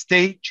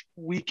stage,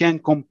 we can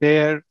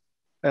compare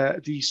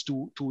these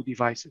two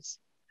devices.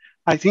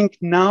 I think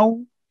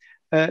now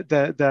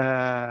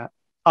the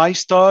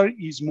Eyestar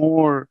is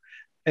more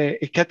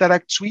a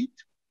cataract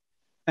suite,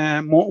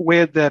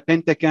 where the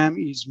Pentacam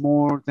is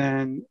more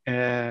than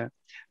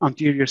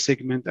anterior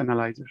segment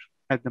analyzer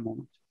at the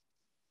moment.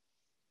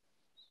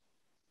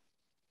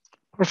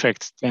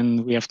 Perfect.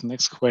 Then we have the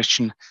next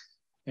question.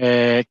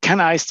 Can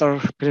Eyestar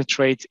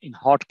penetrate in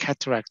hard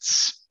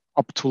cataracts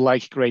up to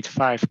like grade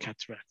 5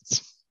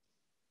 cataracts?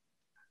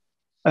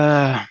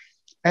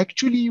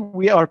 Actually,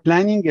 we are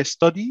planning a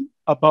study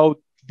about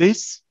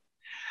this.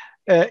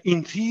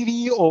 In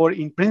theory or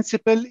in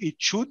principle, it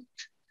should,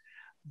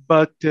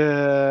 but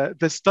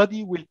the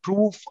study will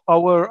prove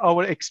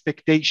our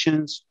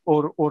expectations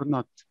or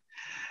not.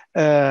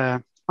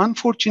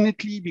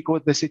 Unfortunately,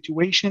 because the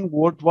situation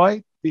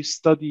worldwide, this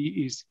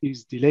study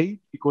is delayed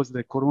because of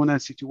the corona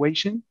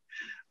situation,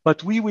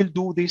 but we will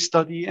do this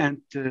study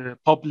and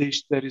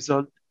publish the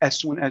result as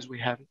soon as we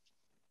have it.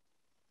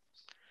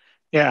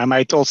 Yeah, I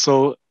might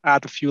also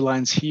add a few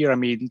lines here. I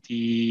mean,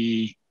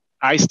 the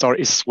Eyestar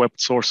is web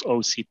source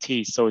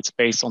OCT, so it's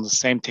based on the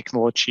same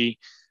technology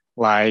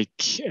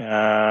like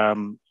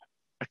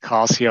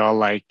Acacia,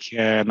 like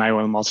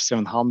Nioel Master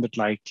 700,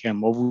 like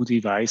Movu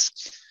device.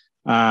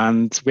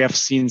 And we have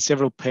seen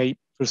several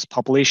papers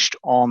published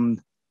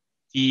on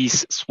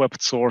these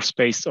swept source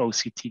based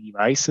OCT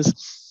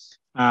devices.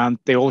 And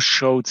they all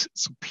showed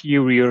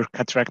superior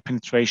cataract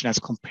penetration as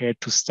compared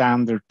to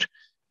standard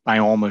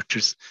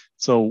biometers.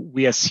 So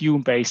we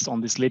assume based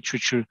on this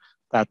literature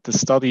that the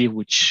study,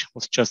 which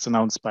was just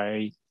announced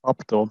by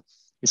Abdo,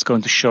 is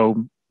going to show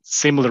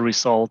similar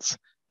results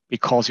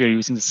because we are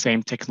using the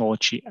same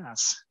technology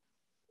as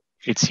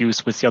it's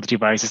used with the other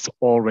devices,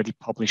 already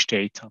published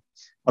data.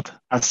 But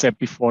as said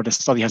before, the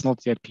study has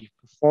not yet been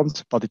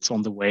performed, but it's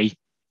on the way. It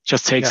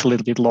just takes a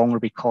little bit longer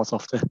because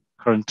of the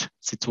current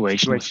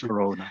situation with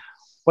Corona.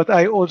 What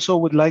I also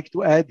would like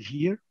to add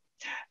here,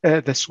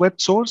 the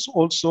swept source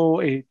also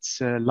it's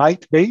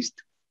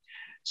light-based.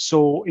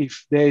 So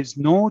if there is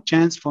no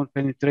chance for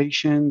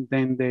penetration,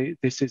 then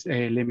this is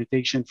a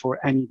limitation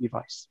for any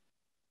device.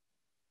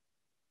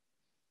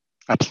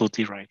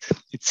 Absolutely right.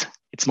 It's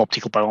an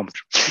optical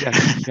biometer.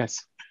 Yes,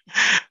 yes.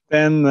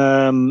 Then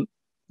the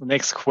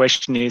next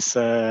question is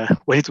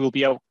when it will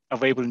be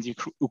available in the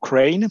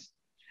Ukraine.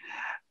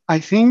 I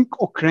think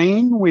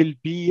Ukraine will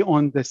be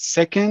on the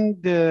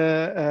second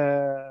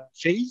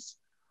phase,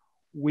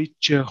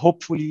 which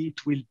hopefully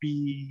it will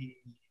be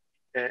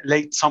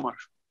late summer,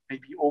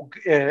 maybe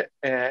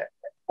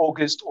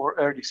August or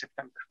early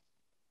September.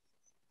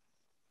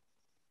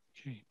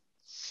 Okay.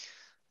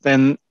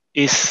 Then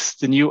is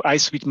the new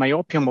EyeSuite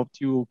myopia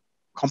module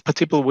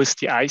compatible with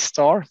the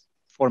Eyestar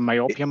for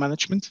myopia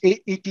management?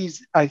 It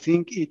is. I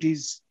think it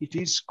is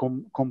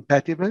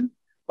compatible,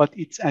 but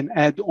it's an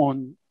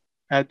add-on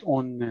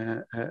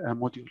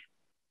module.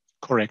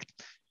 Correct.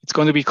 It's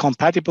going to be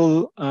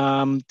compatible.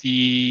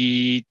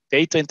 The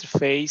data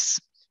interface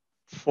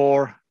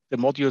for the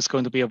module is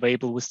going to be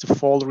available with the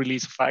fall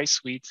release of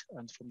EyeSuite,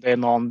 and from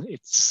then on,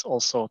 it's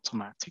also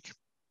automatic.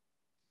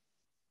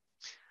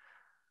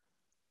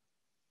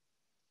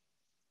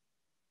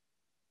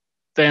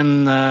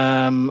 Then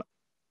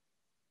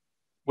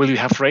will you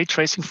have ray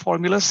tracing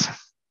formulas?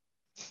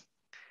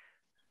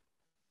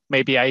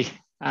 Maybe I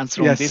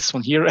answer on this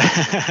one here.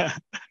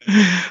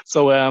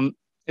 So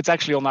it's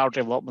actually on our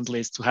development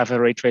list to have a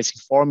ray tracing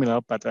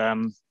formula, but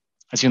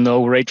as you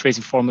know, ray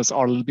tracing formulas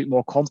are a little bit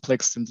more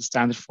complex than the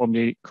standard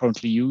formula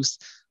currently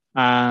used.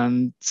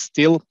 And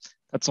still,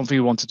 that's something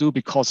we want to do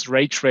because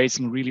ray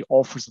tracing really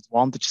offers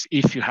advantages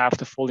if you have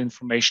the full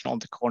information on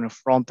the corner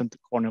front and the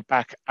corner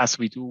back, as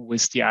we do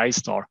with the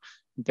Eyestar.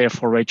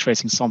 Therefore, ray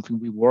tracing is something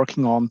we're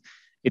working on.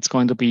 It's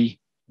going to be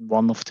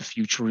one of the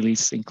future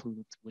releases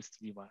included with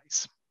the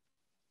device.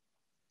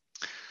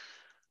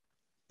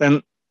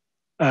 Then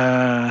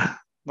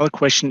another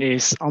question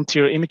is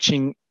anterior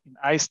imaging in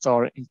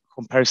Eyestar in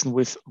comparison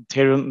with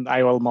anterior and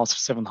IOL Master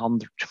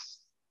 700.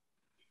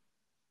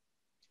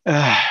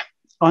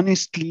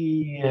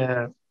 Honestly,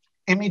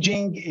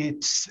 imaging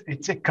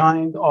it's a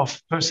kind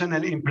of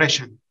personal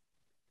impression.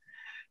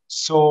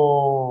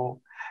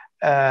 So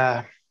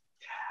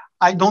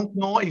I don't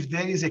know if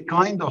there is a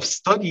kind of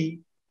study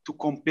to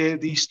compare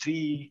these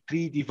three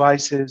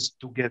devices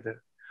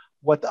together.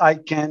 What I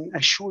can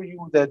assure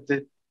you that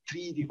the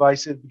three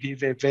devices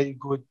give a very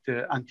good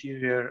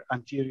anterior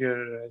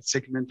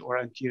segment or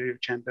anterior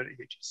chamber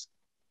images.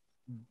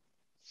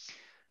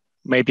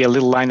 Maybe a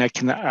little line I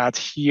can add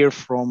here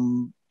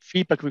from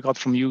feedback we got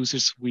from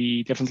users.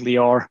 We definitely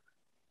are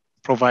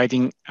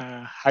providing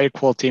a higher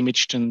quality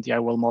image than the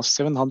IOL Master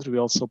 700. We're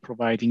also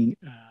providing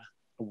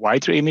a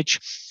wider image,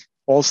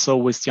 also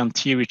with the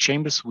anterior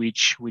chamber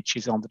switch, which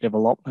is under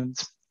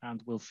development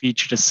and will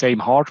feature the same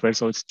hardware.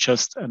 So it's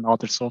just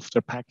another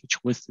software package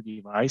with the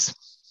device.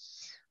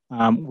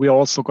 We're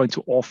also going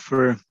to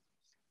offer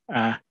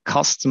a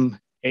custom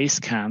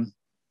A-scan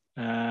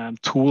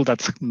tool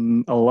that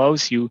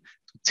allows you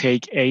to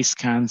take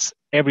A-scans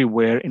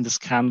everywhere in the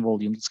scan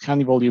volume. The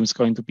scan volume is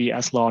going to be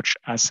as large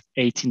as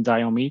 18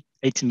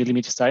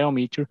 millimeters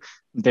diameter.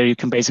 And there you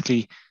can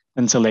basically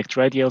then select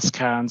radial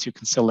scans, you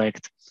can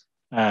select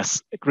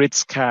grid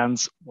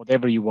scans,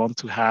 whatever you want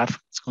to have.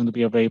 It's going to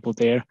be available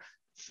there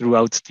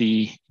throughout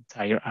the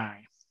entire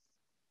eye.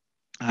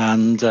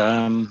 And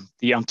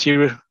the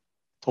anterior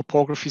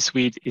topography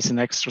suite is an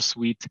extra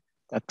suite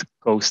that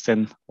goes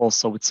then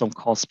also with some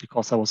cost,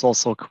 because that was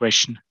also a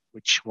question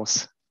which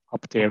was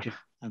up there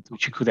and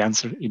which you could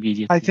answer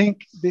immediately. I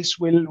think this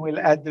will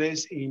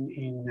address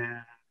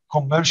in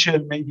commercial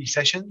maybe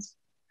sessions.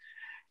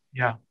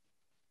 Yeah.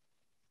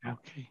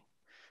 Okay,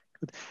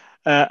 good.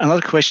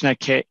 Another question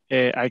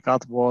I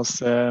got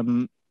was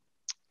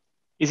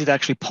is it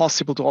actually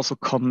possible to also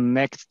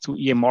connect to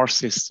EMR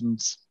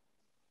systems?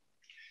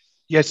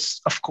 Yes,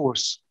 of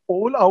course.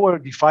 All our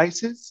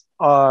devices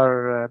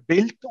are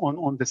built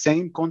on the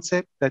same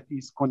concept that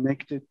is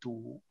connected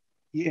to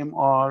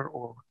EMR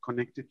or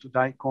connected to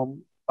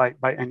DICOM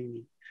by any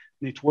means,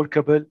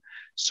 networkable.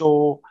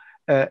 So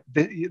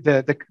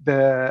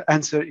the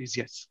answer is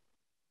yes.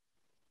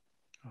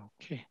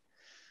 Okay.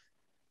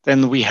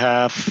 Then we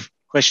have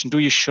question, do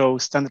you show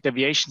standard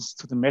deviations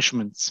to the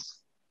measurements?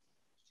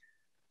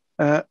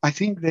 I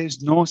think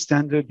there's no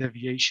standard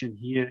deviation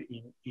here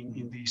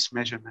in these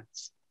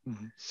measurements.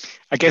 Mm-hmm.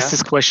 I guess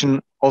this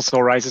question also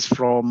arises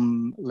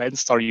from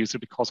LensStar user,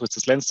 because with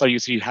this LensStar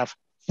user, you have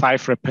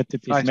 5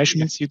 repetitive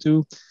measurements you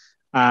do.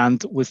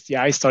 And with the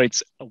Eyestar,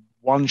 it's a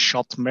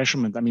one-shot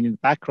measurement. I mean, in the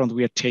background,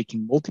 we are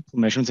taking multiple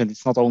measurements, and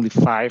it's not only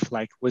 5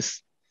 like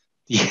with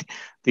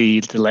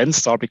the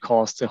LensStar,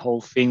 because the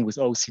whole thing with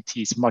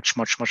OCT is much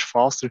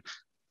faster.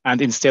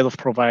 And instead of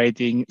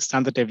providing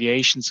standard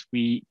deviations,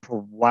 we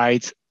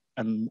provide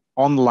an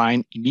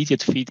online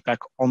immediate feedback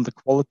on the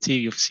quality.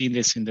 You've seen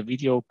this in the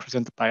video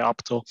presented by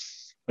Abdo,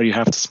 where you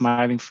have the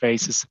smiling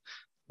faces,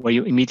 where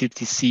you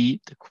immediately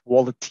see the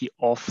quality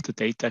of the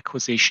data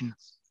acquisition,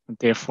 and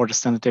therefore the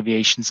standard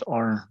deviations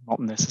are not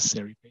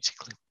necessary,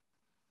 basically.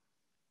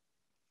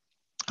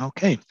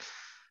 Okay,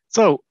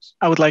 so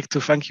I would like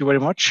to thank you very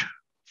much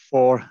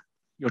for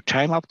your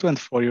time, Abdo, and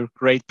for your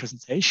great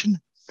presentation.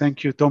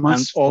 Thank you,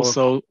 Thomas. And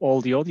also all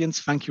the audience,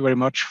 thank you very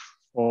much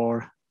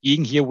for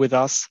being here with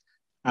us.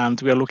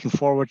 And we are looking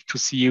forward to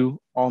see you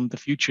on the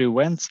future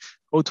events.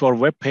 Go to our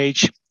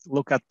webpage,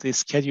 look at the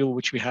schedule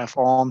which we have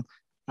on,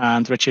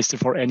 and register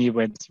for any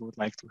event you would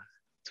like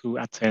to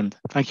attend.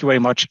 Thank you very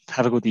much.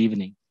 Have a good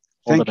evening.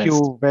 Thank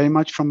you very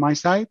much from my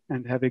side,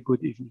 and have a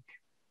good evening.